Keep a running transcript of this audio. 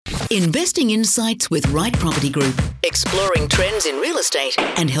Investing Insights with Right Property Group, exploring trends in real estate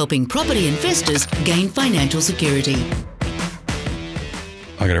and helping property investors gain financial security.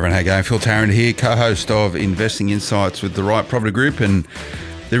 Hi, everyone. How you going? Phil Tarrant here, co-host of Investing Insights with the Right Property Group. And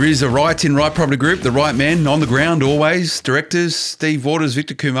there is a right in Right Property Group, the right men on the ground always. Directors, Steve Waters,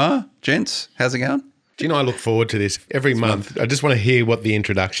 Victor Kumar. Gents, how's it going? Do you know, I look forward to this every month. I just want to hear what the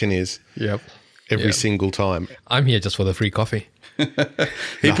introduction is. Yep. Every single time. I'm here just for the free coffee.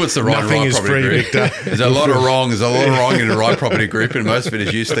 He puts the right Nothing is property free, group. Victor. There's a lot of wrong. There's a lot of wrong in the Right Property Group, and most of it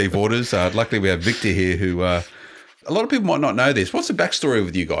is you, Steve Waters. Luckily, we have Victor here, who a lot of people might not know this. What's the backstory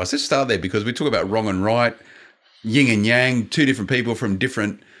with you guys? Let's start there, because we talk about wrong and right, yin and yang, two different people from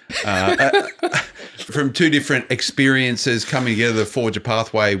different from two different experiences coming together to forge a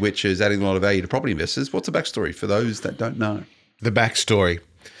pathway which is adding a lot of value to property investors. What's the backstory for those that don't know? The backstory.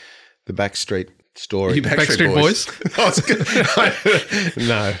 The backstreet story. You Backstreet Boys?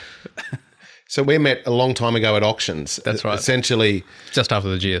 No. So we met a long time ago at auctions. That's right. Essentially. Just after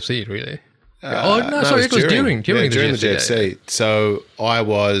the GFC, really. No, it was during the GFC. So I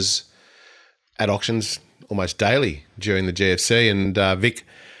was at auctions almost daily during the GFC, and Vic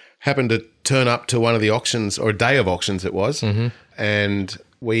happened to turn up to one of the auctions, or a day of auctions it was, and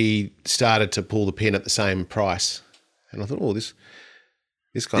we started to pull the pin at the same price. And I thought, oh, this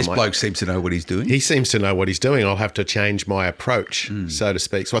bloke seems to know what he's doing. He seems to know what he's doing. I'll have to change my approach, so to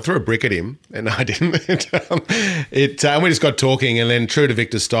speak. So I threw a brick at him, and I didn't. And we just got talking, and then true to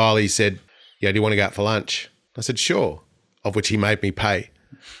Victor's style, he said, "Yeah, do you want to go out for lunch?" I said, "Sure," of which he made me pay.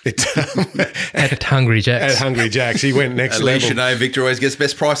 At Hungry Jack's. At Hungry Jack's. He went next At level. least you know Victor always gets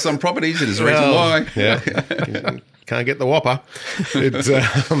best prices on properties, and there's a reason why. Yeah. Can't get the Whopper.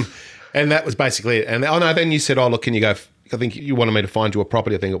 And that was basically it. And then you said, "Oh, look, can you go?" I think you wanted me to find you a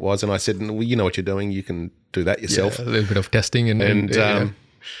property, I think it was. And I said, "Well, you know what you're doing. You can do that yourself." Yeah, a little bit of testing. And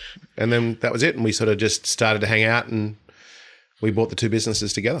then that was it. And we sort of just started to hang out, and we brought the two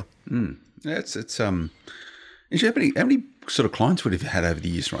businesses together. Yeah, it's how many sort of clients would have had over the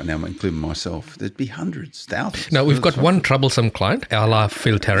years right now, including myself? There'd be hundreds, thousands. Now, we've got one troublesome client, a la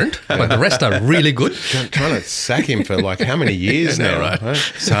Phil Tarrant, but the rest are really good. Trying to sack him for like how many years now, right?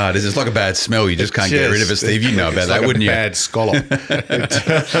 It's hard. It's like a bad smell. You just can't get rid of it, Steve. You know about that, wouldn't you? Bad scallop.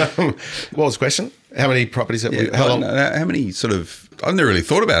 What was the question? How many properties have we? How long? How many sort of? I've never really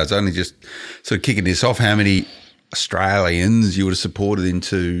thought about it. It's only just sort of kicking this off. How many Australians you would have supported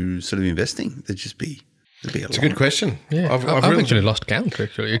into sort of investing? It's a good question. Yeah, I've really actually lost count.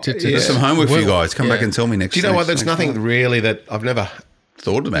 Actually, there's some homework for you guys. Come back and tell me next. Do you know what? There's nothing really that I've never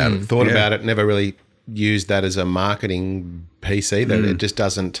thought about it. Never really used that as a marketing piece either. It just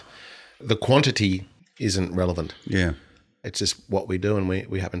doesn't. The quantity isn't relevant. Yeah, it's just what we do, and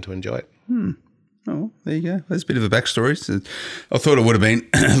we happen to enjoy it. Oh, there you go. There's a bit of a backstory. So I thought it would have been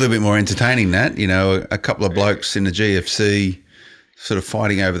a little bit more entertaining. That a couple of blokes in the GFC. Sort of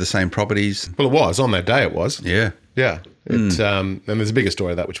fighting over the same properties. Well, it was on that day. It was. Yeah. And there's a bigger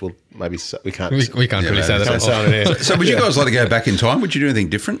story of that, which we can't really say that. So would you guys like to go back in time? Would you do anything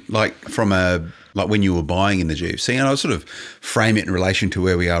different, like from when you were buying in the GFC? And I sort of frame it in relation to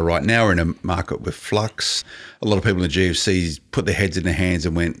where we are right now. We're in a market with flux. A lot of people in the GFCs put their heads in their hands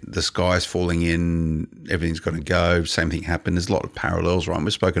and went, the sky's falling in, everything's going to go. Same thing happened. There's a lot of parallels, right?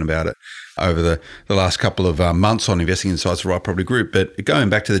 We've spoken about it over the last couple of months on Investing Insights, the Right Property Group. But going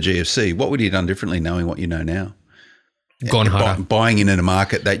back to the GFC, what would you have done differently knowing what you know now? Gone harder. Buying in a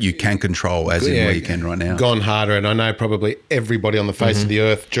market that you can control as in where you can right now. Gone harder. And I know probably everybody on the face of the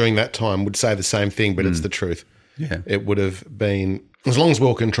earth during that time would say the same thing, but it's the truth. Yeah. It would have been, as long as we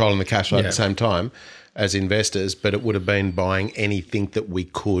were controlling the cash flow at the same time as investors, but it would have been buying anything that we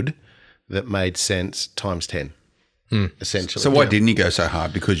could that made sense times 10. Essentially. So why didn't you go so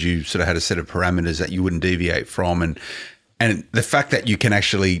hard? Because you sort of had a set of parameters that you wouldn't deviate from, and the fact that you can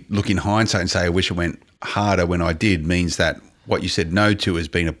actually look in hindsight and say, I wish I went harder when I did, means that what you said no to has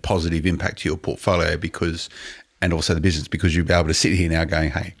been a positive impact to your portfolio and also the business, because you'll be able to sit here now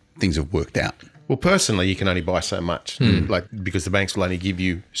going, hey, things have worked out. Well, personally, you can only buy so much, because the banks will only give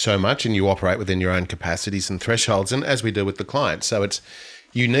you so much, and you operate within your own capacities and thresholds, and as we do with the clients. So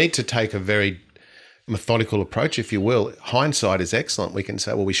you need to take a very methodical approach, if you will. Hindsight is excellent. We can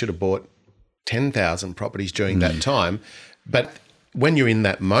say, well, we should have bought 10,000 properties during that time. But when you're in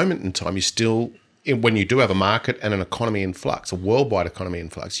that moment in time, when you do have a market and an economy in flux, a worldwide economy in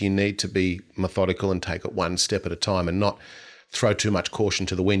flux, you need to be methodical and take it one step at a time and not throw too much caution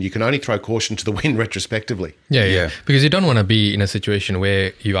to the wind. You can only throw caution to the wind retrospectively. Yeah. Because you don't want to be in a situation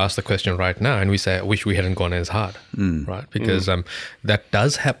where you ask the question right now and we say, I wish we hadn't gone as hard, right? Because that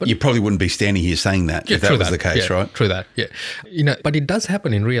does happen. You probably wouldn't be standing here saying that if that was the case, right? True that, yeah. But it does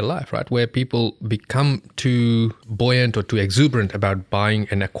happen in real life, right? Where people become too buoyant or too exuberant about buying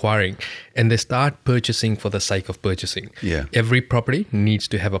and acquiring, and they start purchasing for the sake of purchasing. Yeah. Every property needs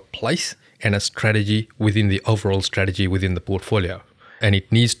to have a place and a strategy within the overall strategy within the portfolio. And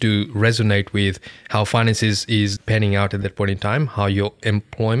it needs to resonate with how finances is panning out at that point in time, how your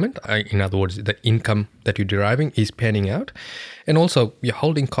employment, in other words, the income that you're deriving is panning out, and also your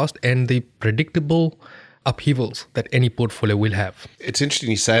holding cost and the predictable upheavals that any portfolio will have. It's interesting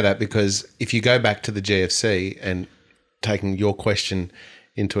you say that, because if you go back to the GFC and taking your question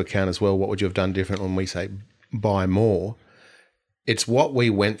into account as well, what would you have done different when we say buy more? It's what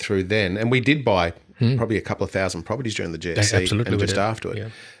we went through then, and we did buy probably a couple of thousand properties during the GFC and just after it. Yeah.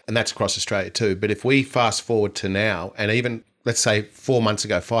 And that's across Australia too. But if we fast forward to now, and even let's say 4 months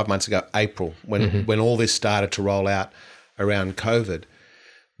ago, 5 months ago, April, when all this started to roll out around COVID,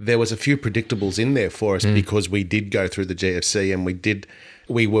 there was a few predictables in there for us because we did go through the GFC and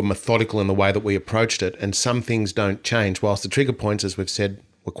we were methodical in the way that we approached it. And some things don't change. Whilst the trigger points, as we've said,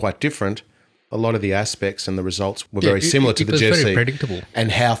 were quite different, a lot of the aspects and the results were very similar to the GFC. Very predictable.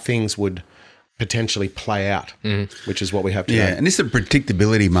 And how things would potentially play out, which is what we have today. Yeah, and this is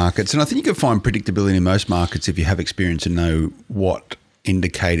predictability markets. And I think you can find predictability in most markets if you have experience and know what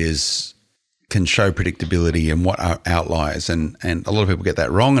indicators can show predictability and what are outliers. And a lot of people get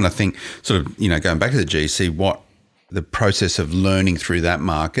that wrong. And I think sort of, going back to the GC, what the process of learning through that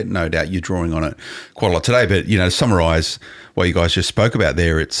market, no doubt you're drawing on it quite a lot today. But, to summarise what you guys just spoke about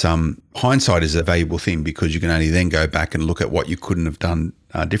there, it's hindsight is a valuable thing because you can only then go back and look at what you couldn't have done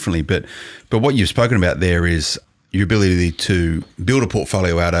differently. But what you've spoken about there is your ability to build a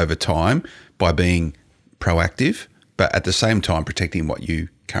portfolio out over time by being proactive, but at the same time protecting what you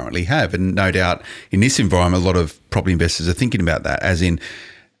currently have. And no doubt in this environment, a lot of property investors are thinking about that, as in,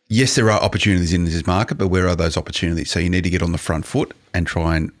 yes, there are opportunities in this market, but where are those opportunities? So you need to get on the front foot and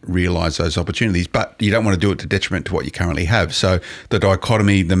try and realise those opportunities, but you don't want to do it to detriment to what you currently have. So the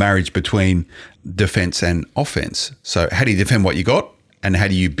dichotomy, the marriage between defence and offence. So how do you defend what you got? And how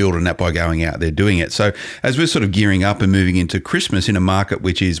do you build on that by going out there doing it? So as we're sort of gearing up and moving into Christmas in a market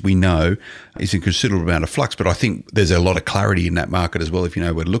which is, we know, is in considerable amount of flux, but I think there's a lot of clarity in that market as well if you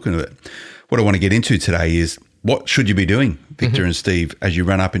know where to look at it. What I want to get into today is, what should you be doing, Victor and Steve, as you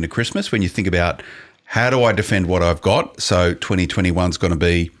run up into Christmas, when you think about how do I defend what I've got? So 2021 is going to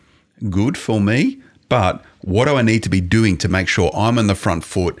be good for me, but what do I need to be doing to make sure I'm on the front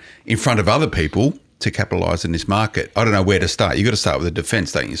foot in front of other people to capitalise in this market? I don't know where to start. You've got to start with the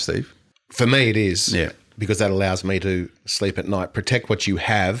defence, don't you, Steve? For me, it is. Yeah. Because that allows me to sleep at night, protect what you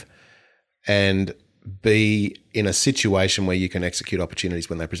have, and be in a situation where you can execute opportunities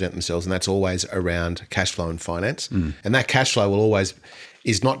when they present themselves. And that's always around cash flow and finance. And that cash flow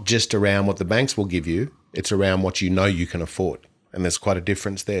is not just around what the banks will give you, it's around what you know you can afford. And there's quite a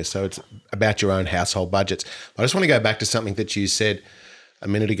difference there. So it's about your own household budgets. I just want to go back to something that you said a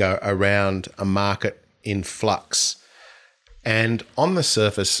minute ago around a market in flux. And on the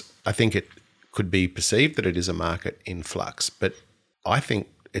surface, I think it could be perceived that it is a market in flux, but I think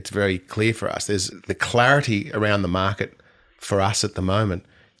it's very clear for us. There's the clarity around the market for us at the moment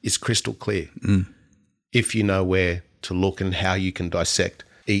is crystal clear. If you know where to look and how you can dissect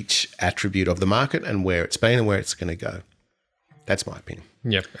each attribute of the market and where it's been and where it's going to go. That's my opinion.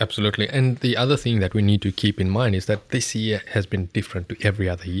 Yeah, absolutely. And the other thing that we need to keep in mind is that this year has been different to every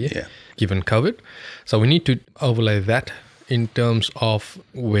other year, given COVID. So we need to overlay that in terms of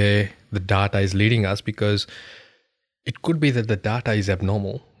where the data is leading us, because it could be that the data is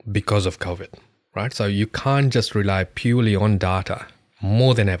abnormal because of COVID, right? So you can't just rely purely on data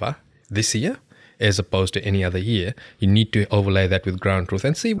more than ever this year as opposed to any other year. You need to overlay that with ground truth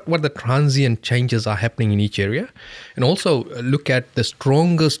and see what the transient changes are happening in each area. And also look at the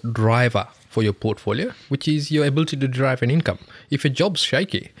strongest driver for your portfolio, which is your ability to derive an income. If your job's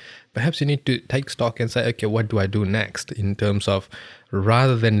shaky, perhaps you need to take stock and say, okay, what do I do next, in terms of,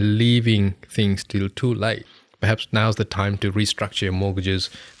 rather than leaving things till too late. Perhaps now's the time to restructure your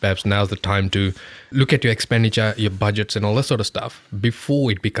mortgages. Perhaps now's the time to look at your expenditure, your budgets and all that sort of stuff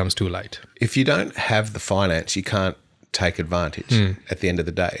before it becomes too late. If you don't have the finance, you can't take advantage at the end of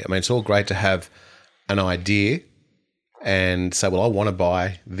the day. I mean, it's all great to have an idea and say, well, I want to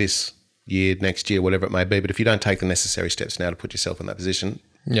buy this year, next year, whatever it may be. But if you don't take the necessary steps now to put yourself in that position,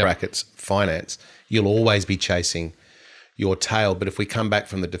 brackets, finance, you'll always be chasing your tail. But if we come back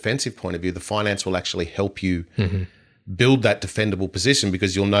from the defensive point of view, the finance will actually help you build that defendable position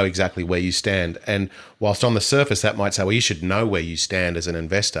because you'll know exactly where you stand. And whilst on the surface that might say, well, you should know where you stand as an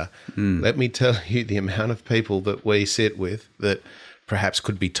investor, let me tell you the amount of people that we sit with that perhaps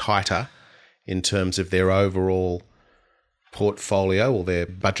could be tighter in terms of their overall portfolio or their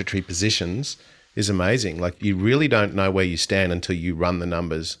budgetary positions is amazing. Like, you really don't know where you stand until you run the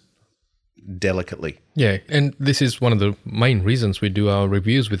numbers delicately. Yeah, and this is one of the main reasons we do our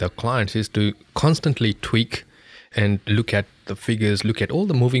reviews with our clients, is to constantly tweak and look at the figures, look at all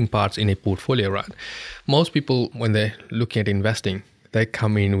the moving parts in a portfolio, right? Most people, when they're looking at investing, they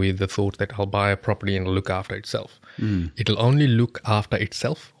come in with the thought that I'll buy a property and it'll look after itself. It'll only look after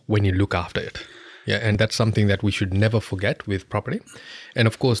itself when you look after it. Yeah, and that's something that we should never forget with property. And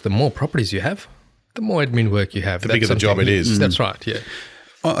of course, the more properties you have, the more admin work you have. The bigger the job it is. That's right, yeah.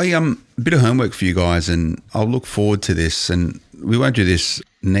 A bit of homework for you guys, and I'll look forward to this. And we won't do this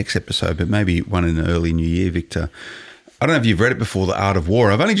next episode, but maybe one in the early new year, Victor. I don't know if you've read it before, The Art of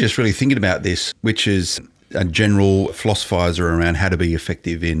War. I've only just really thinking about this, which is a general philosophizer around how to be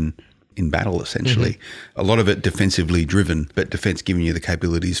effective in battle, essentially. A lot of it defensively driven, but defense giving you the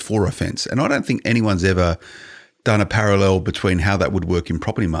capabilities for offense. And I don't think anyone's ever done a parallel between how that would work in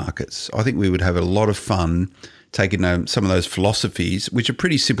property markets. I think we would have a lot of fun taking some of those philosophies, which are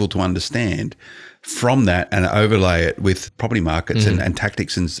pretty simple to understand, from that and overlay it with property markets and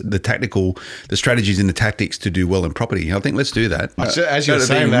tactics and the strategies and the tactics to do well in property. I think let's do that. As you're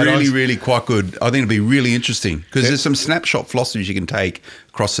saying that, really quite good. I think it'd be really interesting because there's some snapshot philosophies you can take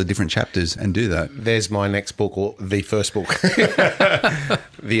across the different chapters and do that. There's my next book, or the first book.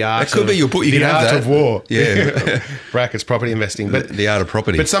 The Art that could be your book. You the can have Art that. of War. Yeah. Brackets property investing. But the art of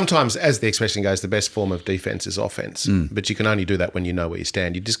property. But sometimes, as the expression goes, the best form of defense is offense. But you can only do that when you know where you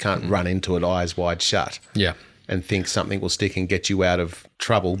stand. You just can't run into it eyes wide shut. Yeah. And think something will stick and get you out of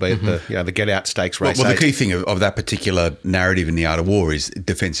trouble, be it the get out stakes race. Well, the key thing of that particular narrative in The Art of War is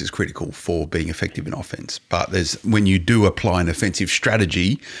defense is critical for being effective in offense. But when you do apply an offensive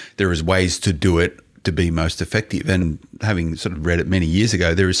strategy, there is ways to do it to be most effective. And having sort of read it many years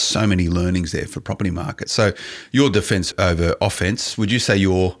ago, there is so many learnings there for property markets. So your defense over offense, would you say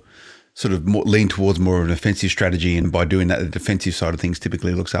you're sort of lean towards more of an offensive strategy, and by doing that, the defensive side of things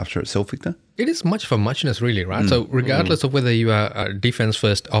typically looks after itself, Victor? It is much for muchness, really, right? So regardless of whether you are defense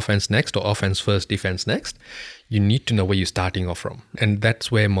first, offense next, or offense first, defense next, you need to know where you're starting off from. And that's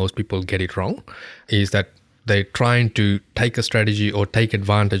where most people get it wrong, is that they're trying to take a strategy or take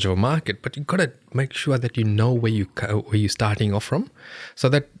advantage of a market, but you've got to make sure that you know where you're starting off from, so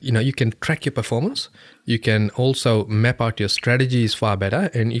that you can track your performance. You can also map out your strategies far better,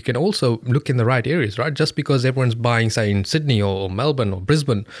 and you can also look in the right areas, right? Just because everyone's buying, say, in Sydney or Melbourne or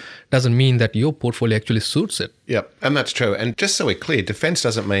Brisbane, doesn't mean that your portfolio actually suits it. Yep, and that's true. And just so we're clear, defense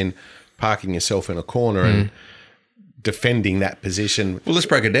doesn't mean parking yourself in a corner and defending that position. Well, let's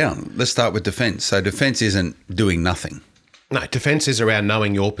break it down. Let's start with defense. So defense isn't doing nothing. No, defense is around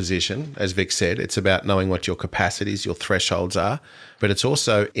knowing your position. As Vic said, it's about knowing what your capacities, your thresholds are. But it's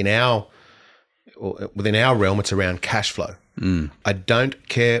also within our realm, it's around cash flow. I don't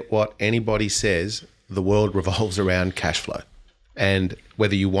care what anybody says, the world revolves around cash flow. And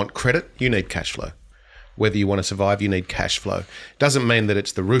whether you want credit, you need cash flow. Whether you want to survive, you need cash flow. Doesn't mean that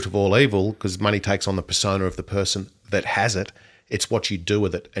it's the root of all evil, because money takes on the persona of the person that has it. It's what you do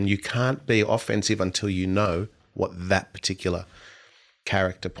with it. And you can't be offensive until you know what that particular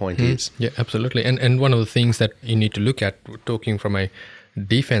character point is. Yeah, absolutely. And one of the things that you need to look at, talking from a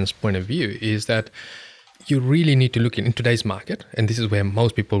defense point of view, is that you really need to look in today's market, and this is where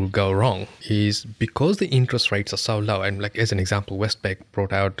most people go wrong, is because the interest rates are so low. And like as an example, Westpac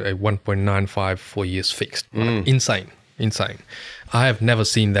brought out a 1.95 4 years fixed. Right? Insane. I have never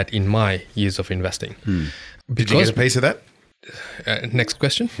seen that in my years of investing. Did you get a piece of that? Next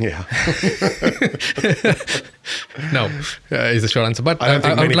question. Yeah. No, is the short answer. But I don't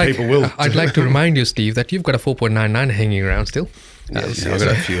think many people will. I'd like to remind you, Steve, that you've got a 4.99 hanging around still. Yes, I've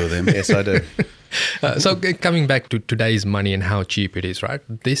got a few of them. Yes, I do. So coming back to today's money and how cheap it is, right?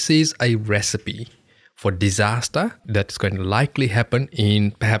 This is a recipe for disaster that's going to likely happen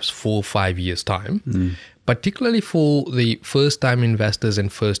in perhaps 4 or 5 years' time, particularly for the first-time investors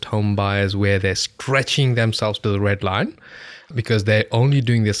and first home buyers, where they're stretching themselves to the red line because they're only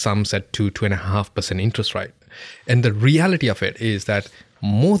doing their sums at 2.5% interest rate. And the reality of it is that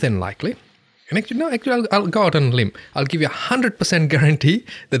more than likely, And actually, I'll go out on a limb. I'll give you 100% guarantee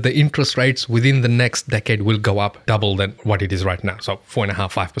that the interest rates within the next decade will go up double than what it is right now. So 4.5%,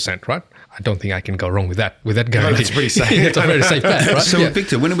 5%, right? I don't think I can go wrong with that guarantee. No, that's pretty safe. It's a very safe bet, right? So,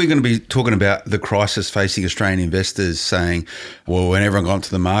 Victor, when are we going to be talking about the crisis facing Australian investors saying, well, when everyone got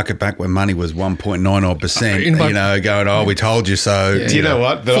to the market back when money was 1.99%, going, we told you so. Do you know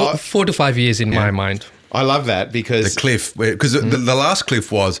what? 4 to 5 years in my mind. I love that because... The cliff, because the last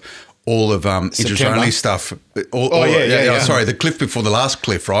cliff was all of interest-only stuff. Sorry, the cliff before the last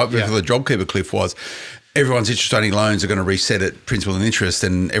cliff, right? Before the JobKeeper cliff was... Everyone's interest-only loans are going to reset at principal and interest,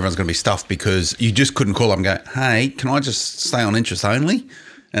 and everyone's going to be stuffed because you just couldn't call up and go, hey, can I just stay on interest only?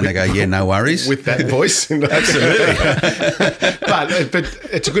 And they go, yeah, no worries. With that voice. Absolutely. but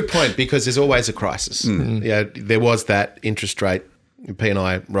it's a good point because there's always a crisis. There was that interest rate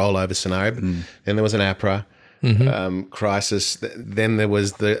P&I rollover scenario. Then there was an APRA crisis. Then there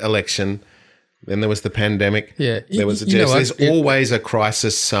was the election. Then there was the pandemic. Yeah. There was there's always a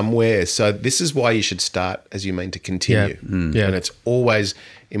crisis somewhere. So this is why you should start as you mean to continue. And it's always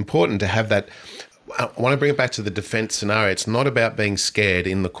important to have that. I want to bring it back to the defense scenario. It's not about being scared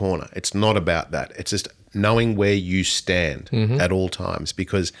in the corner. It's not about that. It's just knowing where you stand at all times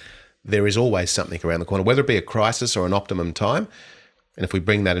because there is always something around the corner, whether it be a crisis or an optimum time. And if we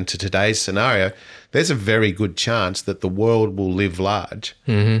bring that into today's scenario, there's a very good chance that the world will live large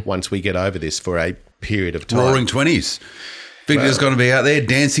once we get over this for a period of time. Roaring 20s. Victor's going to be out there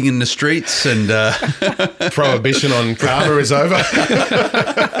dancing in the streets and... Prohibition on kava is over.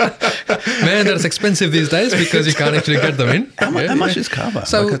 Man, that's expensive these days because you can't actually get them in. How much is kava?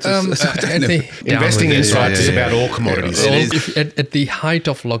 So investing insights is about all commodities. At the height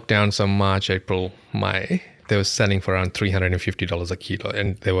of lockdown, so March, April, May... they were selling for around $350 a kilo,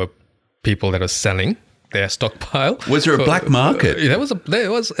 and there were people that were selling their stockpile. Was there a black market? There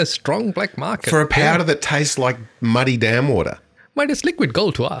was a strong black market. For a powder that tastes like muddy dam water. Mate, it's liquid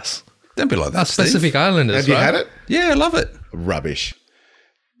gold to us. Don't be like that, Us Pacific Islanders, Have you had it? Yeah, I love it. Rubbish.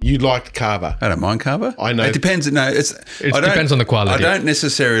 You liked kava. I don't mind kava. I know. It depends. No, it depends on the quality. I don't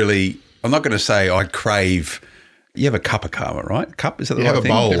necessarily, I'm not going to say I crave, you have a cup of kava, right? Cup, is that the right thing?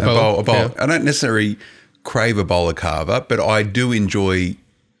 You have a bowl. Yeah. I don't necessarily crave a bowl of kava, but I do enjoy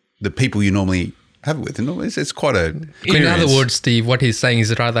the people you normally have it with. And it's quite a experience. In other words, Steve, what he's saying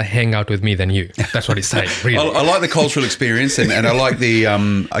is rather hang out with me than you. That's what he's saying, really. I like the cultural experience and I like the,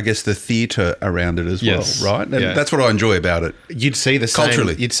 I guess, the theatre around it as well, right? And that's what I enjoy about it. You'd see the same.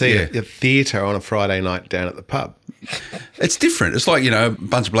 Culturally. You'd see a theatre on a Friday night down at the pub. It's different. It's like, a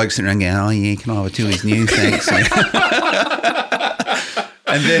bunch of blokes sitting around going, oh, yeah, can I have a 2 is new? Thanks.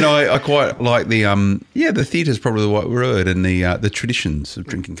 And then I quite like the theatre's probably the right word, and the traditions of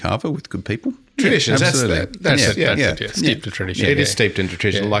drinking kava with good people. Traditions, that's steeped in tradition. It is steeped in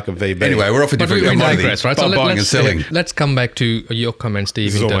tradition, like a VB. Anyway, we're off a different digress, right? So buying and selling. Let's come back to your comment,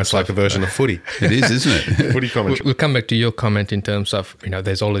 Steve. This is almost like a version of footy. It is, isn't it? Footy commentary. We'll come back to your comment in terms of,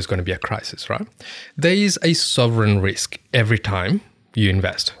 there's always going to be a crisis, right? There is a sovereign risk every time you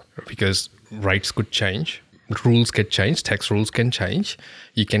invest because rates could change. Rules get changed, tax rules can change.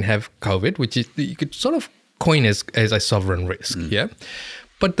 You can have COVID, which is you could sort of coin as a sovereign risk,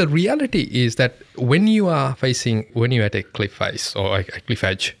 But the reality is that when you're at a cliff face or a cliff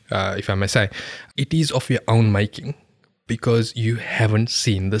edge, if I may say, it is of your own making because you haven't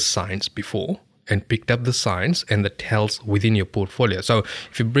seen the signs before and picked up the signs and the tells within your portfolio. So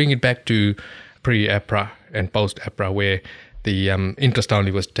if you bring it back to pre-APRA and post-APRA where the interest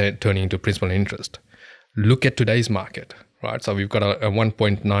only was turning into principal and interest, look at today's market, right? So we've got a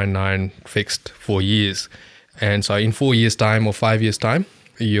 1.99 fixed 4 years. And so in 4 years' time or 5 years' time,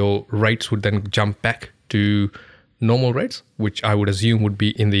 your rates would then jump back to normal rates, which I would assume would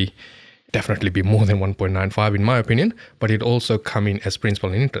be definitely be more than 1.95 in my opinion, but it also come in as principal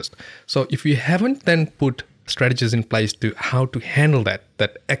and interest. So if you haven't then put strategies in place to how to handle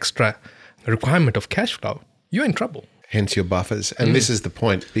that extra requirement of cash flow, you're in trouble. Hence your buffers. And this is the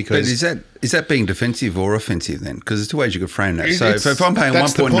point because... But is that being defensive or offensive then? Because there's two ways you could frame that. So if I'm paying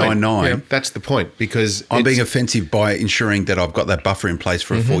 1.99... that's the point because... I'm being offensive by ensuring that I've got that buffer in place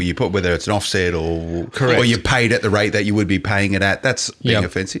for a 4 year put, whether it's an offset or you're paid at the rate that you would be paying it at. That's being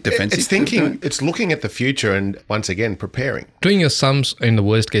offensive, defensive. It's thinking, it's looking at the future and once again, preparing. Doing your sums in the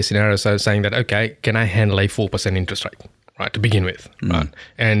worst case scenario, so saying that, okay, can I handle a 4% interest rate? Right, to begin with, right?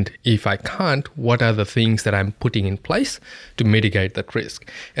 And if I can't, what are the things that I'm putting in place to mitigate that risk?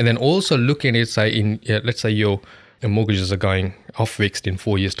 And then also looking at, say, let's say your mortgages are going off fixed in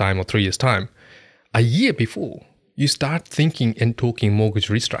 4 years' time or 3 years' time. A year before, you start thinking and talking mortgage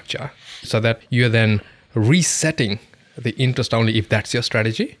restructure so that you're then resetting the interest only if that's your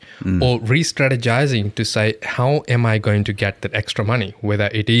strategy, or re-strategizing to say, how am I going to get that extra money? Whether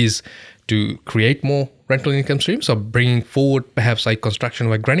it is to create more rental income streams or bringing forward perhaps like construction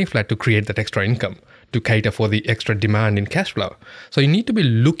like Granny Flat to create that extra income to cater for the extra demand in cash flow. So you need to be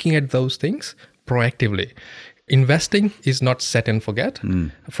looking at those things proactively. Investing is not set and forget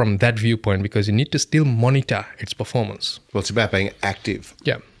from that viewpoint, because you need to still monitor its performance. Well, it's about being active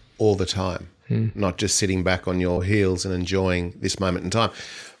all the time, not just sitting back on your heels and enjoying this moment in time.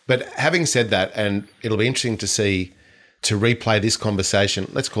 But having said that, and it'll be interesting to replay this conversation,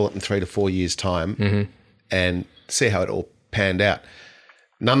 let's call it in 3 to 4 years' time, and see how it all panned out.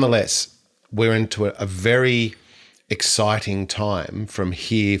 Nonetheless, we're into a very exciting time from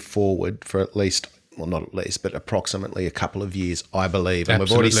here forward for at least, well, not at least, but approximately a couple of years, I believe. And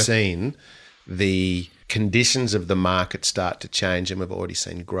we've already seen the conditions of the market start to change, and we've already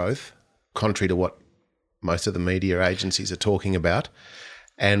seen growth, contrary to what most of the media agencies are talking about.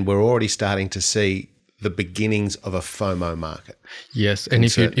 And we're already starting to see the beginnings of a FOMO market. Yes, and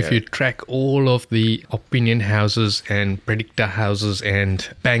if you track all of the opinion houses and predictor houses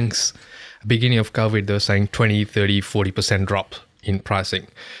and banks, beginning of COVID, they were saying 20, 30, 40% drop in pricing.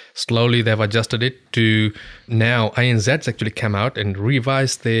 Slowly, they've adjusted it to now ANZ's actually come out and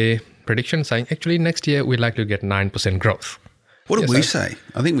revised their prediction, saying actually next year we'd like to get 9% growth. What did we say?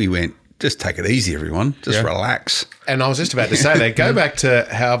 I think we went, just take it easy, everyone. Just relax. And I was just about to say that. Go back to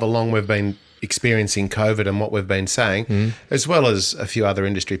however long we've been experiencing COVID and what we've been saying, as well as a few other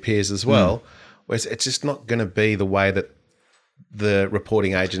industry peers as well, where it's just not going to be the way that the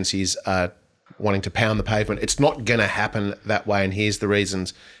reporting agencies are wanting to pound the pavement. It's not going to happen that way, and here's the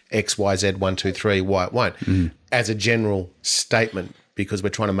reasons X, Y, Z, 1, 2, 3, why it won't, as a general statement, because we're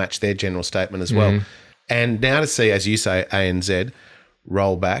trying to match their general statement as well. And now to see, as you say, ANZ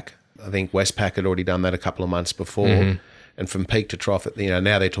roll back, I think Westpac had already done that a couple of months before, and from peak to trough,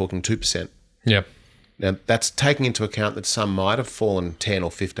 now they're talking 2%. Yeah. Now, that's taking into account that some might have fallen 10 or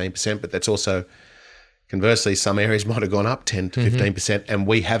 15%, but that's also, conversely, some areas might have gone up 10 to 15%, and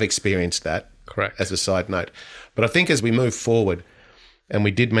we have experienced that. Correct. As a side note. But I think as we move forward, and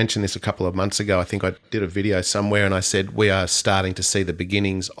we did mention this a couple of months ago, I think I did a video somewhere and I said we are starting to see the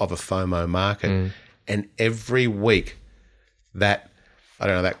beginnings of a FOMO market. And every week that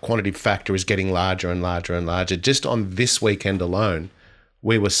quantitative factor is getting larger and larger and larger. Just on this weekend alone,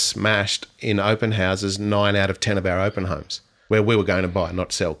 we were smashed in open houses, 9 out of 10 of our open homes, where we were going to buy,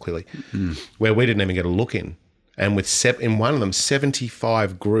 not sell, clearly, where we didn't even get a look in. And with in one of them,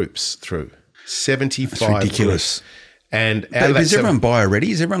 75 groups through. 75 That's ridiculous. Groups. And does everyone buy already?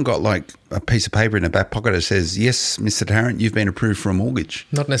 Has everyone got like a piece of paper in their back pocket that says, yes, Mr. Tarrant, you've been approved for a mortgage?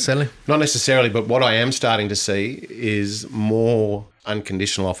 Not necessarily. Not necessarily, but what I am starting to see is more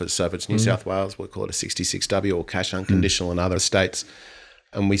unconditional offers. So if it's New South Wales, we'll call it a 66W, or cash unconditional in other states.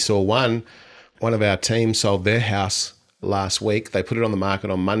 And we saw one of our team sold their house last week. They put it on the market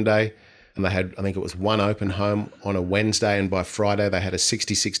on Monday, and they had, I think it was one open home on a Wednesday, and by Friday they had a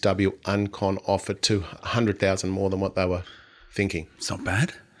 66W uncon offer to 100,000 more than what they were thinking. It's not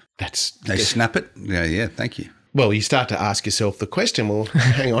bad. They snap it? Yeah, thank you. Well, you start to ask yourself the question, well,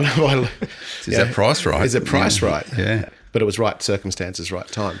 hang on. Is that price right? Is it price right? Yeah. But it was right circumstances, right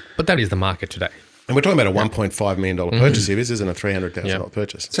time. But that is the market today. And we're talking about a $1.5 million purchase here. This isn't a $300,000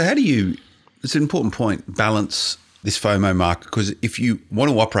 purchase. So how do you, it's an important point, balance this FOMO market? Because if you want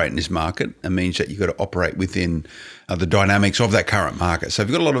to operate in this market, it means that you've got to operate within the dynamics of that current market. So if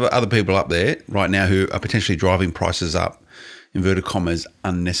you've got a lot of other people up there right now who are potentially driving prices up, inverted commas,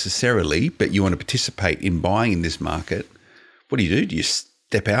 unnecessarily, but you want to participate in buying in this market, what do you do? Do you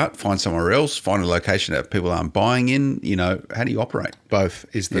step out, find somewhere else, find a location that people aren't buying in? How do you operate? Both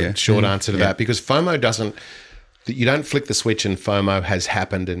is the short answer to that, because FOMO doesn't, you don't flick the switch and FOMO has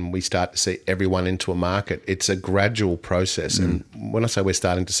happened and we start to see everyone into a market. It's a gradual process. And when I say we're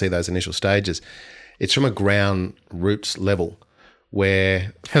starting to see those initial stages, it's from a ground roots level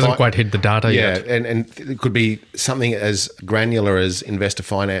where hasn't quite hit the data yet. Yeah, and it could be something as granular as investor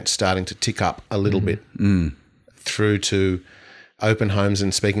finance starting to tick up a little bit through to open homes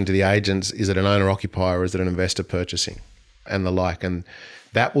and speaking to the agents. Is it an owner-occupier or is it an investor purchasing and the like? And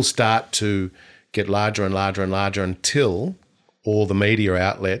that will start to get larger and larger and larger until all the media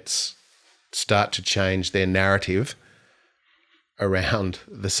outlets start to change their narrative around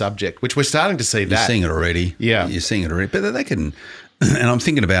the subject, which we're starting to see. You're seeing it already. Yeah. You're seeing it already. But they can, and I'm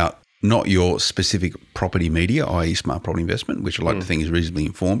thinking about not your specific property media, i.e. Smart Property Investment, which I like to think is reasonably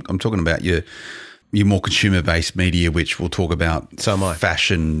informed. I'm talking about your more consumer-based media, which will talk about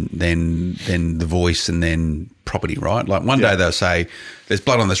fashion, then The Voice, and then property, right? Like one day they'll say, there's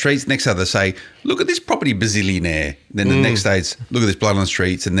blood on the streets. Next day they'll say, look at this property bazillionaire. Then the next day it's, look at this blood on the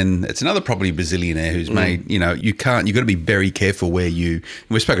streets. And then it's another property bazillionaire who's made, you've got to be very careful where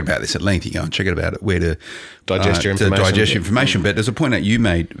we've spoken about this at length. You go and check it about it, where to digest your information. But there's a point that you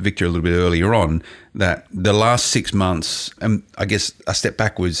made, Victor, a little bit earlier on, that the last 6 months, and I guess a step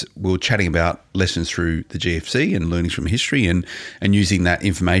backwards, we were chatting about lessons through the GFC and learnings from history and using that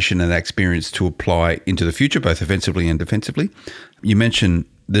information and that experience to apply into the future, both offensively and defensively. You mentioned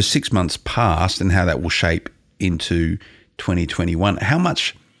the 6 months past and how that will shape into 2021. How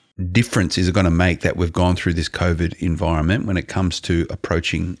much difference is it going to make that we've gone through this COVID environment when it comes to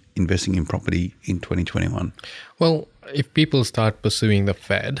approaching investing in property in 2021? Well, if people start pursuing the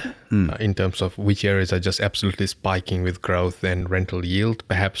Fed in terms of which areas are just absolutely spiking with growth and rental yield,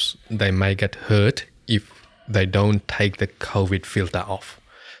 perhaps they may get hurt if they don't take the COVID filter off.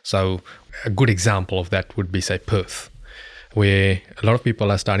 So a good example of that would be, say, Perth, where a lot of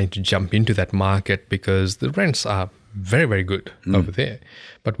people are starting to jump into that market because the rents are very, very good over there.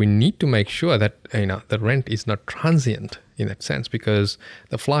 But we need to make sure that the rent is not transient in that sense, because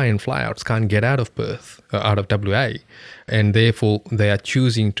the fly in, fly outs can't get out of Perth, out of WA, and therefore they are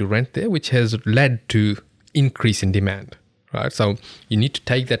choosing to rent there, which has led to increase in demand. Right, so you need to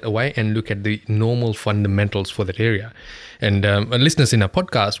take that away and look at the normal fundamentals for that area. And listeners in our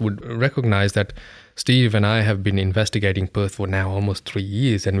podcast would recognize that Steve and I have been investigating Perth for now almost 3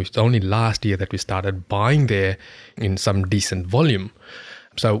 years, and it's only last year that we started buying there in some decent volume.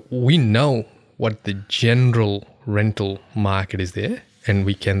 So we know what the general rental market is there, and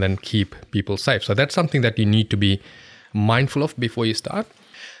we can then keep people safe. So that's something that you need to be mindful of before you start.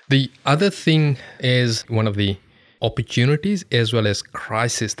 The other thing is one of the opportunities as well as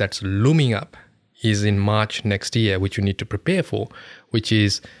crisis that's looming up is in March next year, which you need to prepare for, which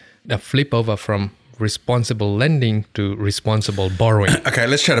is a flip over from responsible lending to responsible borrowing. Okay,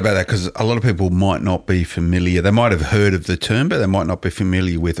 let's chat about that, because a lot of people might not be familiar. They might have heard of the term, but they might not be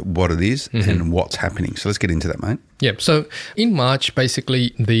familiar with what it is and what's happening. So let's get into that, mate. Yeah, so in March,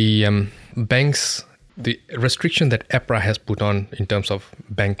 basically the banks, the restriction that APRA has put on in terms of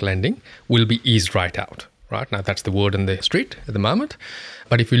bank lending will be eased right out. Right now, that's the word on the street at the moment.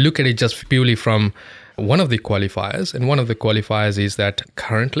 But if you look at it just purely from one of the qualifiers, and one of the qualifiers is that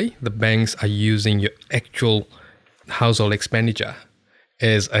currently the banks are using your actual household expenditure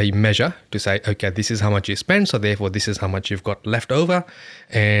as a measure to say, okay, this is how much you spend, so therefore this is how much you've got left over,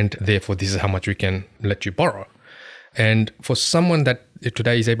 and therefore this is how much we can let you borrow. And for someone that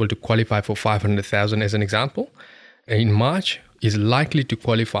today is able to qualify for 500,000 as an example, in March is likely to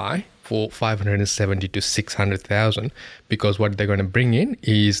qualify for 570 to 600,000, because what they're going to bring in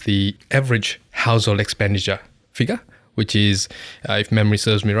is the average household expenditure figure, which is, if memory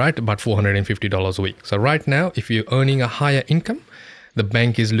serves me right, about $450 a week. So right now, if you're earning a higher income, the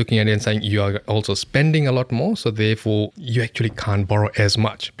bank is looking at it and saying you are also spending a lot more, so therefore you actually can't borrow as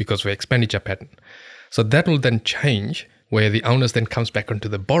much because of your expenditure pattern. So that will then change, where the onus then comes back onto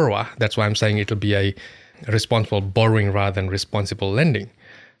the borrower. That's why I'm saying it'll be a responsible borrowing rather than responsible lending.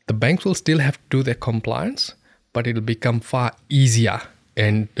 The banks will still have to do their compliance, but it'll become far easier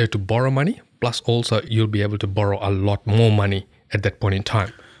and to borrow money. Plus, also you'll be able to borrow a lot more money at that point in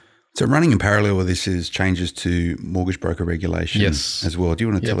time. So, running in parallel with this is changes to mortgage broker regulation as well. Do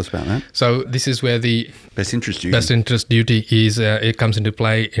you want to tell us about that? So, this is where the best interest duty is. It comes into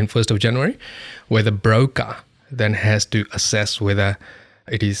play in 1st of January, where the broker then has to assess whether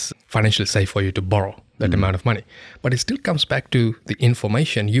it is financially safe for you to borrow that amount of money. But it still comes back to the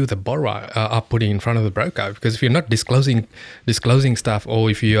information you, the borrower, are putting in front of the broker. Because if you're not disclosing stuff,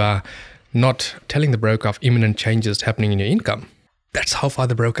 or if you are not telling the broker of imminent changes happening in your income, that's how far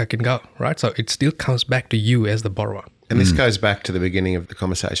the broker can go, right? So it still comes back to you as the borrower. And this goes back to the beginning of the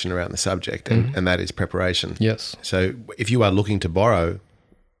conversation around the subject, and that is preparation. Yes. So if you are looking to borrow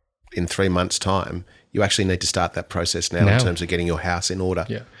in 3 months' time, you actually need to start that process now in terms of getting your house in order.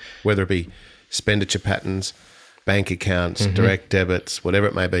 Yeah. Whether it be expenditure patterns, bank accounts, direct debits, whatever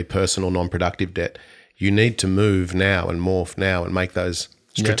it may be, personal, non-productive debt, you need to move now and morph now and make those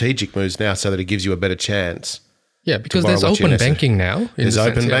strategic moves now, so that it gives you a better chance. Yeah, because there's open banking now. There's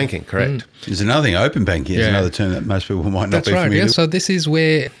open banking, correct. There's another thing, open banking is another term that most people might not be familiar with. So this is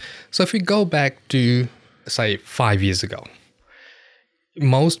where, so if we go back to, say, 5 years ago,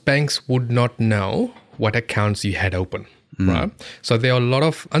 most banks would not know what accounts you had open, right? So there are a lot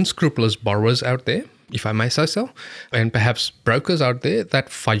of unscrupulous borrowers out there, if I may say so, and perhaps brokers out there that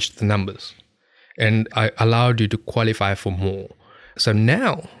fudged the numbers and allowed you to qualify for more. So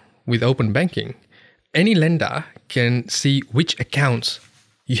now, with open banking, any lender can see which accounts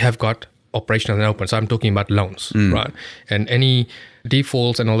you have got operational and open. So I'm talking about loans, right? And any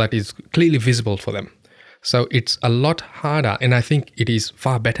defaults and all that is clearly visible for them. So it's a lot harder. And I think it is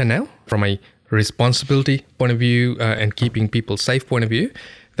far better now from a responsibility point of view and keeping people safe point of view,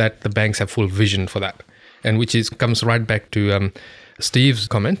 that the banks have full vision for that. And which comes right back to Steve's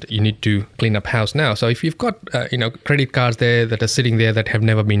comment, you need to clean up house now. So if you've got credit cards there that are sitting there that have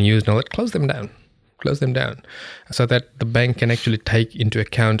never been used and all that, close them down so that the bank can actually take into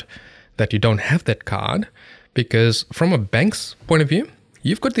account that you don't have that card. Because from a bank's point of view,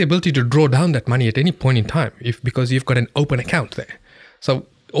 you've got the ability to draw down that money at any point in time because you've got an open account there. So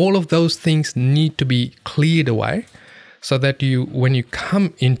all of those things need to be cleared away so that when you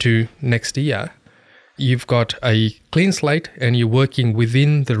come into next year, you've got a clean slate and you're working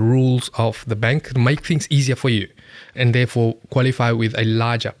within the rules of the bank to make things easier for you and therefore qualify with a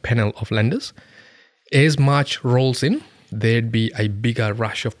larger panel of lenders. As March rolls in, there'd be a bigger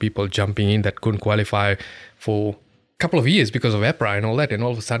rush of people jumping in that couldn't qualify for a couple of years because of APRA and all that. And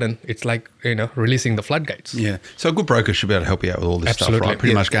all of a sudden, it's like, releasing the floodgates. Yeah. So a good broker should be able to help you out with all this Absolutely. stuff, right?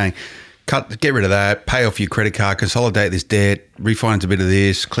 Pretty much going, get rid of that, pay off your credit card, consolidate this debt, refinance a bit of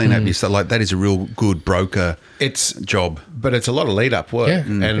this, clean up your stuff. Like that is a real good broker job. But it's a lot of lead up work.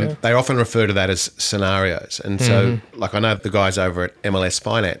 And they often refer to that as scenarios. And so, like I know the guys over at MLS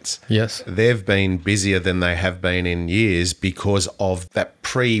Finance, yes, they've been busier than they have been in years because of that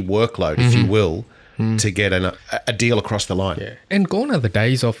pre-workload, if you will, to get a deal across the line. Yeah. And gone are the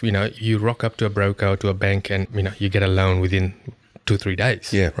days of, you rock up to a broker or to a bank and, you get a loan within 2-3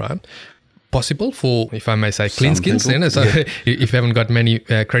 days. Yeah. Right. Possible for, if I may say, clean skins, if you haven't got many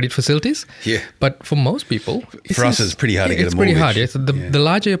credit facilities. Yeah. But for most people, for us, it's pretty hard to get a mortgage. It's pretty hard. Yeah. So the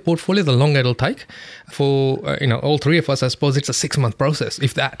larger your portfolio, the longer it'll take. For all three of us, I suppose it's a 6-month process,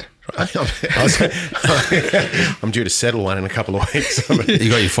 if that. Right? I'm due to settle one in a couple of weeks. You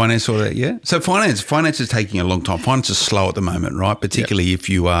got your finance sorted out, yeah? So finance is taking a long time. Finance is slow at the moment, right? Particularly if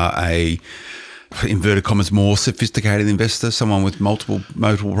you are a, inverted commas, more sophisticated investor, someone with multiple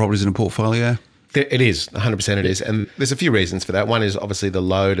properties in a portfolio. It is, 100% it is. And there's a few reasons for that. One is obviously the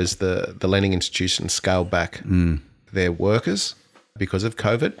load as the lending institutions scale back their workers because of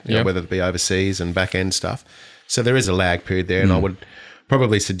COVID, whether it be overseas and back-end stuff. So there is a lag period there, and I would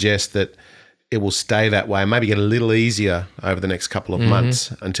probably suggest that it will stay that way and maybe get a little easier over the next couple of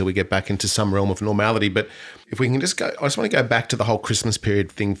months until we get back into some realm of normality. But if we can I just want to go back to the whole Christmas period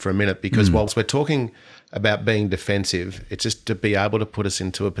thing for a minute, because whilst we're talking about being defensive, it's just to be able to put us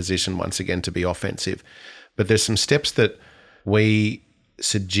into a position once again to be offensive. But there's some steps that we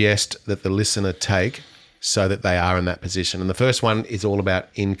suggest that the listener take so that they are in that position. And the first one is all about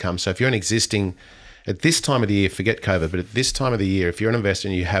income. So if you're an existing, at this time of the year, forget COVID, but at this time of the year, if you're an investor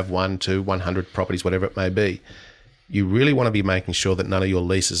and you have 1 to 100 properties, whatever it may be, you really want to be making sure that none of your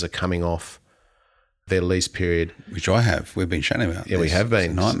leases are coming off their lease period. Which I have. We've been chatting about. Yeah, we have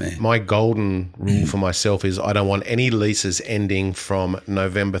been. It's a nightmare. My golden rule for myself is I don't want any leases ending from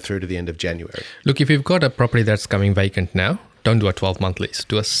November through to the end of January. Look, if you've got a property that's coming vacant now, don't do a 12-month lease.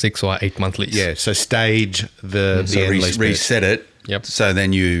 Do a 6 or 8-month lease. Yeah, so stage the end lease period. Reset it. Yep. So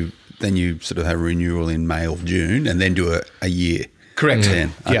then you sort of have a renewal in May or June and then do a year. Correct.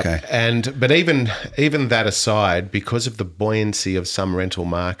 Then. Okay. But even that aside, because of the buoyancy of some rental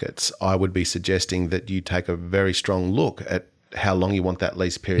markets, I would be suggesting that you take a very strong look at how long you want that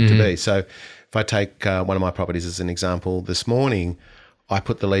lease period to be. So if I take one of my properties as an example, this morning I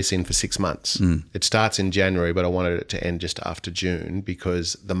put the lease in for 6 months. It starts in January, but I wanted it to end just after June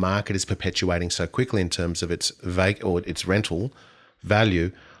because the market is perpetuating so quickly in terms of its its rental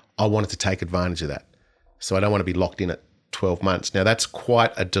value. I wanted to take advantage of that. So I don't want to be locked in at 12 months. Now, that's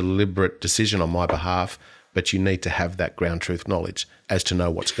quite a deliberate decision on my behalf, but you need to have that ground truth knowledge as to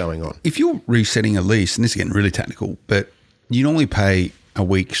know what's going on. If you're resetting a lease, and this is getting really technical, but you normally pay a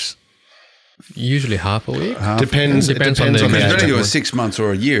week's... Usually half a week. Depends on the If you're going to do a agent. 6 months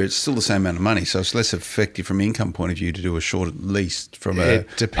or a year, it's still the same amount of money. So it's less effective from an income point of view to do a shorter lease from It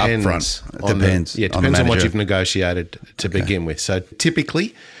depends. upfront. It depends. on the on what manager. you've negotiated to begin with. So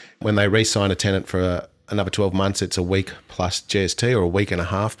typically, when they re-sign a tenant for another 12 months, it's a week plus GST or a week and a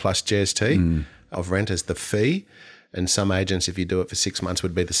half plus GST of rent as the fee. And some agents, if you do it for 6 months,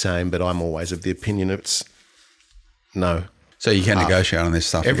 would be the same. But I'm always of the opinion it's no. So you can negotiate on this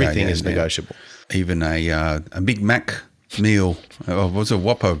stuff. Everything is Yeah. negotiable. Even a Big Mac meal. What's a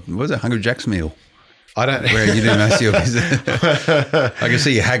Whopper? What's a Hungry Jack's meal? I don't. Where you do most of your business. I can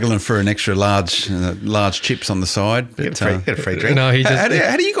see you haggling for an extra large chips on the side. But, Get a free drink. No, he just...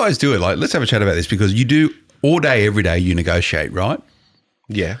 how do you guys do it? Like, let's have a chat about this because you do all day, every day. You negotiate, right?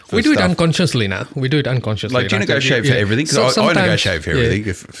 Yeah. We do it unconsciously now. We do it unconsciously. Like, do you negotiate for everything? Because I negotiate for everything.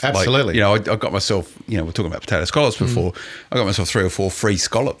 If, Absolutely. Like, I got myself, we're talking about potato scallops before. I got myself 3 or 4 free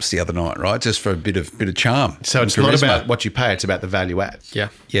scallops the other night, right? Just for a bit of charm. So it's not about what you pay, it's about the value add. Yeah.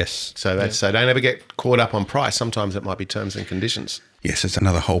 Yes. So so don't ever get caught up on price. Sometimes it might be terms and conditions. Yes, it's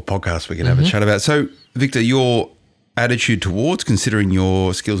another whole podcast we can have a chat about. So, Victor, your attitude towards considering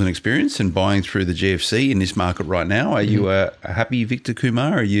your skills and experience and buying through the GFC in this market right now, are you a happy Victor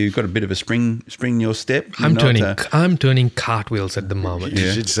Kumar? Are you got a bit of a spring in your step? I'm turning cartwheels at the moment.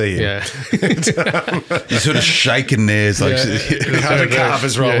 You should see it. Yeah. You're sort of shaking there. It's like The calf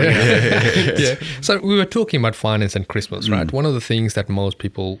is rolling. Yeah. So we were talking about finance and Christmas, right? One of the things that most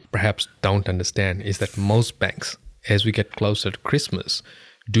people perhaps don't understand is that most banks, as we get closer to Christmas,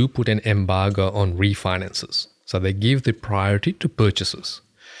 do put an embargo on refinances. So they give the priority to purchases,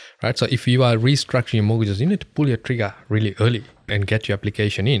 right? So if you are restructuring your mortgages, you need to pull your trigger really early and get your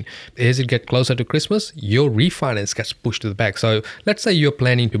application in. As it gets closer to Christmas, your refinance gets pushed to the back. So let's say you're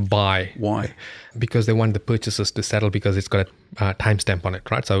planning to buy. Why? Because they want the purchases to settle because it's got a timestamp on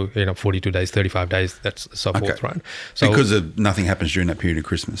it, right? So, 42 days, 35 days, that's so forth, right? So because nothing happens during that period of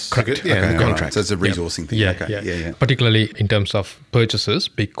Christmas. Correct. Yeah, the contract. Right. So it's a resourcing thing. Yeah, Okay. yeah. Particularly in terms of purchases,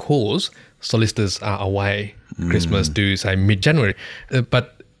 because solicitors are away Christmas to say mid-January.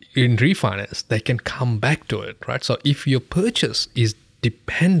 But in refinance, they can come back to it, right? So if your purchase is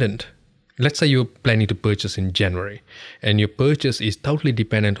dependent, let's say you're planning to purchase in January and your purchase is totally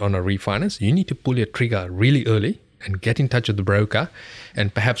dependent on a refinance, you need to pull your trigger really early and get in touch with the broker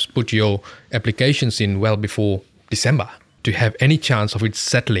and perhaps put your applications in well before December to have any chance of it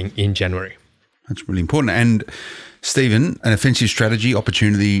settling in January. That's really important. And Stephen, an offensive strategy,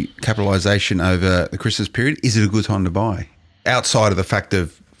 opportunity, capitalisation over the Christmas period, is it a good time to buy? Outside of the fact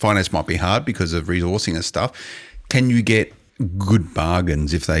of finance might be hard because of resourcing and stuff, can you get good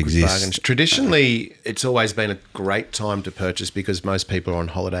bargains if they exist? Bargains. Traditionally, it's always been a great time to purchase because most people are on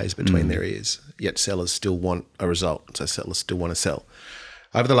holidays between their ears, yet sellers still want a result, so sellers still want to sell.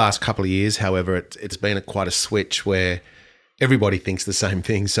 Over the last couple of years, however, it's been quite a switch where everybody thinks the same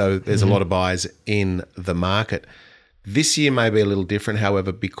thing, so there's a lot of buyers in the market. This year may be a little different,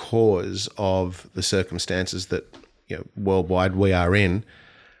 however, because of the circumstances that worldwide we are in.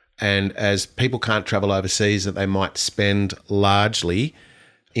 And as people can't travel overseas, that they might spend largely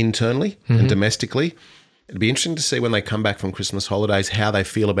internally and domestically. It'd be interesting to see when they come back from Christmas holidays how they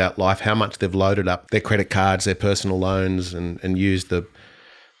feel about life, how much they've loaded up their credit cards, their personal loans, and used the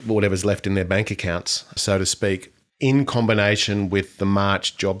whatever's left in their bank accounts, so to speak, in combination with the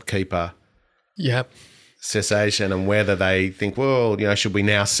March JobKeeper cessation and whether they think, well, should we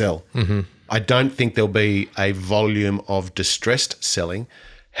now sell? I don't think there'll be a volume of distressed selling.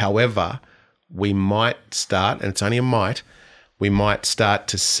 However, we might start, and it's only a might, we might start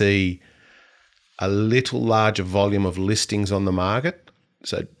to see a little larger volume of listings on the market.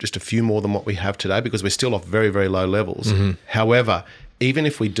 So just a few more than what we have today because we're still off very, very low levels. However, even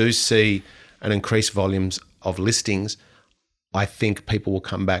if we do see an increased volumes of listings, I think people will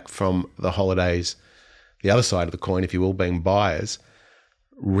come back from the holidays, the other side of the coin, if you will, being buyers,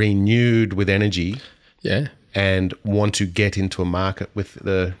 renewed with energy. Yeah. And want to get into a market with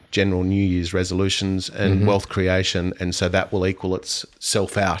the general New Year's resolutions and wealth creation. And so that will equal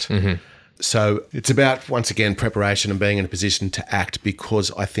itself out. So it's about, once again, preparation and being in a position to act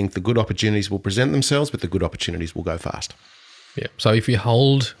because I think the good opportunities will present themselves, but the good opportunities will go fast. Yeah. So if you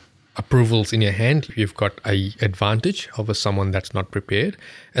hold approvals in your hand, you've got an advantage over someone that's not prepared,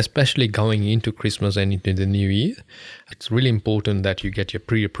 especially going into Christmas and into the new year. It's really important that you get your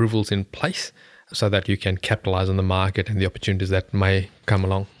pre-approvals in place so that you can capitalize on the market and the opportunities that may come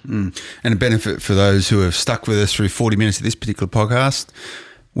along. And a benefit for those who have stuck with us through 40 minutes of this particular podcast,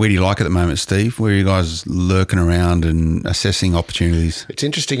 where do you like at the moment, Steve? Where are you guys lurking around and assessing opportunities? It's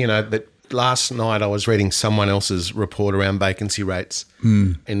interesting, that last night I was reading someone else's report around vacancy rates.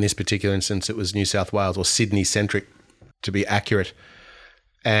 In this particular instance, it was New South Wales or Sydney-centric, to be accurate.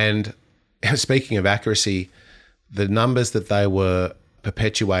 And speaking of accuracy, the numbers that they were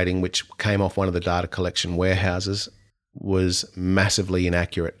perpetuating, which came off one of the data collection warehouses, was massively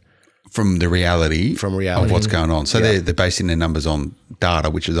inaccurate. From reality of what's going on. So they're basing their numbers on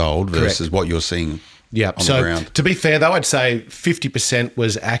data, which is old, versus what you're seeing on the ground. To be fair, though, I'd say 50%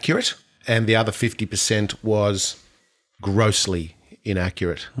 was accurate and the other 50% was grossly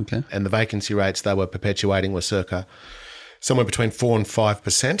inaccurate. Okay. And the vacancy rates they were perpetuating were circa somewhere between 4 and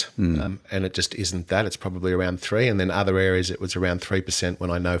 5%, and it just isn't that. It's probably around 3%, and then other areas it was around 3%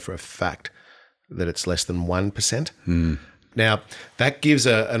 when I know for a fact that it's less than 1%. Now, that gives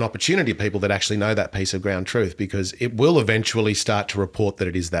an opportunity to people that actually know that piece of ground truth, because it will eventually start to report that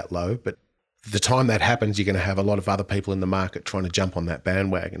it is that low. But the time that happens, you're going to have a lot of other people in the market trying to jump on that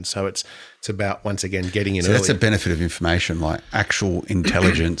bandwagon. So it's about, once again, getting in early. That's a benefit of information, like actual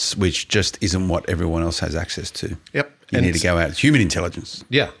intelligence, which just isn't what everyone else has access to. Yep. You need to go out. It's human intelligence.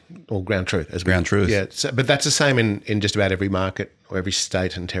 Yeah, or ground truth. Ground truth. Yeah, so, but that's the same in just about every market or every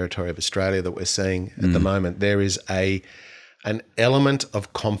state and territory of Australia that we're seeing at the moment. There is an element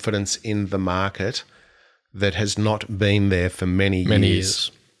of confidence in the market that has not been there for many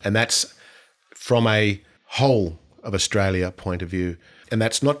years. And that's from a whole of Australia point of view. And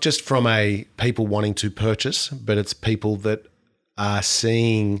that's not just from a people wanting to purchase, but it's people that are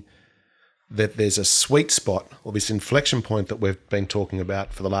seeing that there's a sweet spot, or this inflection point that we've been talking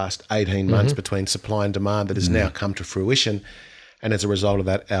about for the last 18 months between supply and demand that has now come to fruition. And as a result of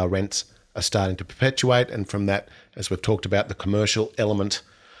that, our rents are starting to perpetuate. And from that, as we've talked about, the commercial element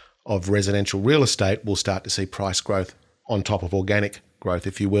of residential real estate will start to see price growth on top of organic growth,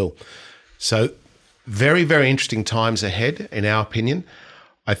 if you will. So very, very interesting times ahead, in our opinion.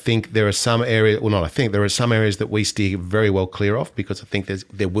 I think there are some areas, there are some areas that we steer very well clear of, because I think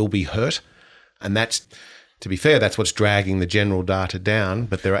there will be hurt. And that's, to be fair, that's what's dragging the general data down.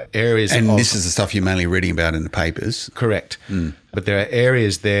 But there are areas And this is the stuff you're mainly reading about in the papers. Correct. But there are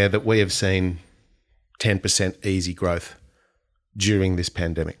areas there that we have seen 10% easy growth during this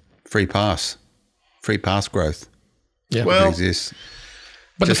pandemic. Free pass growth. Yeah. Well, It exists.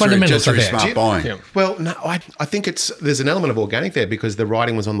 But Just the fundamentals through are there. smart buying. Yeah. Well, no, I think there's an element of organic there, because the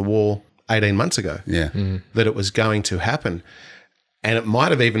writing was on the wall 18 months ago Yeah. that it was going to happen. And it might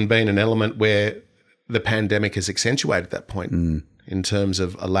have even been an element where the pandemic has accentuated that point in terms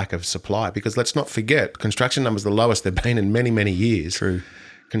of a lack of supply. Because let's not forget, construction numbers are the lowest they've been in many, many years. True.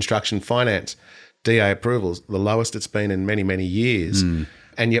 Construction finance, DA approvals, the lowest it's been in many, many years.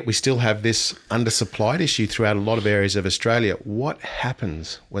 And yet we still have this undersupplied issue throughout a lot of areas of Australia. What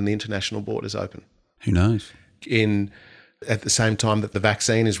happens when the international borders open? Who knows? At the same time that the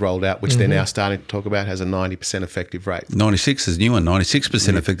vaccine is rolled out, which they're now starting to talk about, has a 90% effective rate. 96 is new one,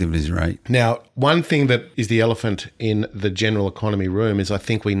 96% effectiveness rate. Now, one thing that is the elephant in the general economy room is I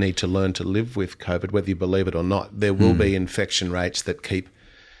think we need to learn to live with COVID, whether you believe it or not. There will be infection rates that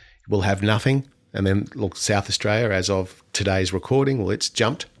will have nothing. And then look, South Australia, as of today's recording, well, it's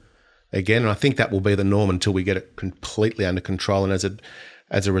jumped again. And I think that will be the norm until we get it completely under control. And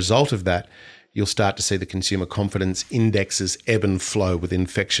as a result of that, you'll start to see the consumer confidence indexes ebb and flow with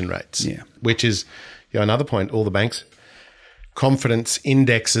infection rates. Yeah. Which is another point. All the banks' confidence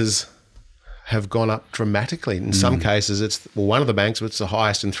indexes have gone up dramatically. In some cases, one of the banks, it's the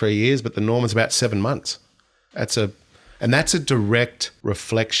highest in 3 years, but the norm is about 7 months. That's a direct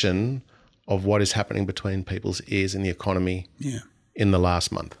reflection of what is happening between people's ears in the economy in the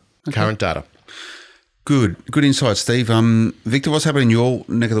last month. Okay. Current data. Good insight, Steve. Victor, what's happening in your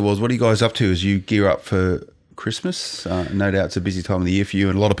neck of the woods? What are you guys up to as you gear up for Christmas? No doubt it's a busy time of the year for you,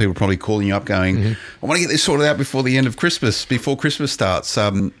 and a lot of people are probably calling you up going, I want to get this sorted out before the end of Christmas, before Christmas starts.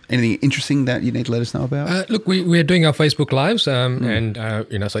 Anything interesting that you need to let us know about? Look, we're doing our Facebook Lives, and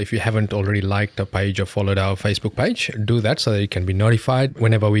so if you haven't already liked the page or followed our Facebook page, do that so that you can be notified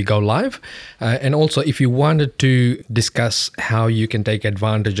whenever we go live. And also, if you wanted to discuss how you can take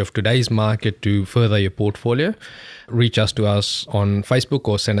advantage of today's market to further your portfolio, reach us to us on Facebook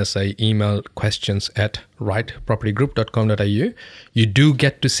or send us an email, questions@rightpropertygroup.com.au. You do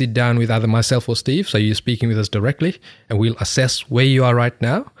get to sit down with either myself or Steve, so you're speaking with us directly, and we'll assess where you are right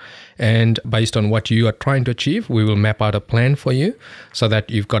now. And based on what you are trying to achieve, we will map out a plan for you so that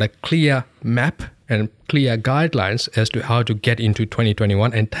you've got a clear map and clear guidelines as to how to get into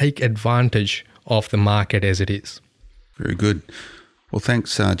 2021 and take advantage of the market as it is. Very good. Well,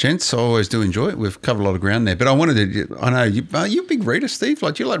 thanks, gents. I always do enjoy it. We've covered a lot of ground there. But I know, you're a big reader, Steve.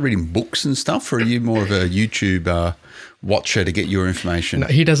 Like, do you like reading books and stuff, or are you more of a YouTube watcher to get your information? No,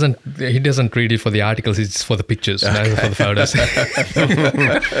 he doesn't read it for the articles. It's for the pictures, okay. For the photos.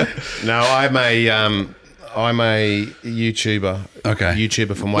 No, I'm a YouTuber. Okay.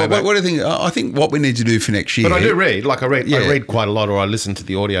 YouTuber from way back. What do you think? I think what we need to do for next year. But I do read. I read quite a lot, or I listen to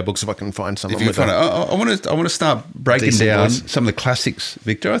the audiobooks if I can find some. If you can find it. I want to start breaking down some of the classics,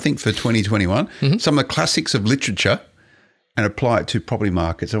 Victor. I think for 2021, some of the classics of literature, and apply it to property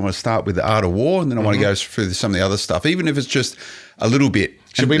markets. I want to start with The Art of War, and then I want to go through some of the other stuff, even if it's just a little bit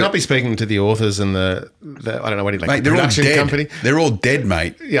Should we not be speaking to the authors and the I don't know what mate, the they're all production dead. company? They're all dead,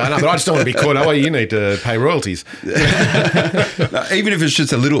 mate. Yeah, I know, but I just don't want to be caught. Oh, you need to pay royalties. No, even if it's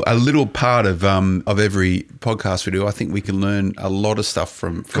just a little part of every podcast we do, I think we can learn a lot of stuff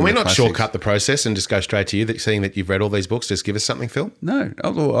from Can we the not classics. shortcut the process and just go straight to you? Seeing that you've read all these books, just give us something, Phil. No,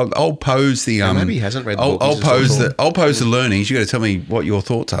 I'll pose the. maybe he hasn't read the book, I'll he's just pose all the. I'll pose the learnings. You got to tell me what your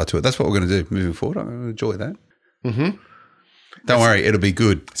thoughts are to it. That's what we're going to do moving forward. I'm going to enjoy that. Mm-hmm. Don't worry, it'll be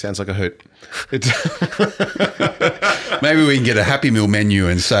good. Sounds like a hoot. Maybe we can get a Happy Meal menu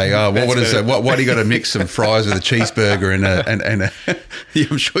and say, oh, what is it? What do you got to mix some fries with a cheeseburger and a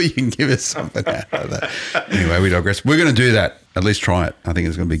I'm sure you can give us something out of that. Anyway, we digress. We're going to do that. At least try it. I think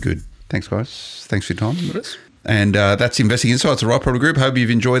it's going to be good. Thanks, guys. Thanks for your time. And that's Investing Insights, the Right Property Group. Hope you've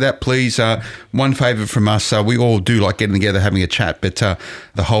enjoyed that. Please, one favour from us. We all do like getting together, having a chat, but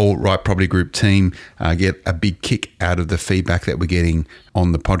the whole Right Property Group team get a big kick out of the feedback that we're getting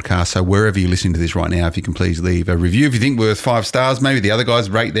on the podcast. So wherever you're listening to this right now, if you can please leave a review. If you think we're worth 5 stars, maybe the other guys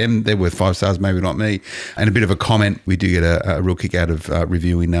rate them. They're worth 5 stars, maybe not me. And a bit of a comment. We do get a real kick out of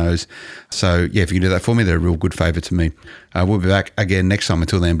reviewing those. So, yeah, if you can do that for me, they're a real good favour to me. We'll be back again next time.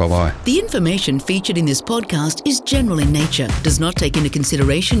 Until then, bye-bye. The information featured in this podcast is general in nature, does not take into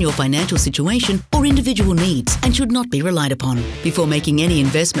consideration your financial situation or individual needs, and should not be relied upon. Before making any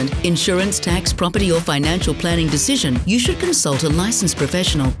investment, insurance, tax, property, or financial planning decision, you should consult a licensed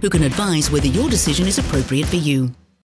professional who can advise whether your decision is appropriate for you.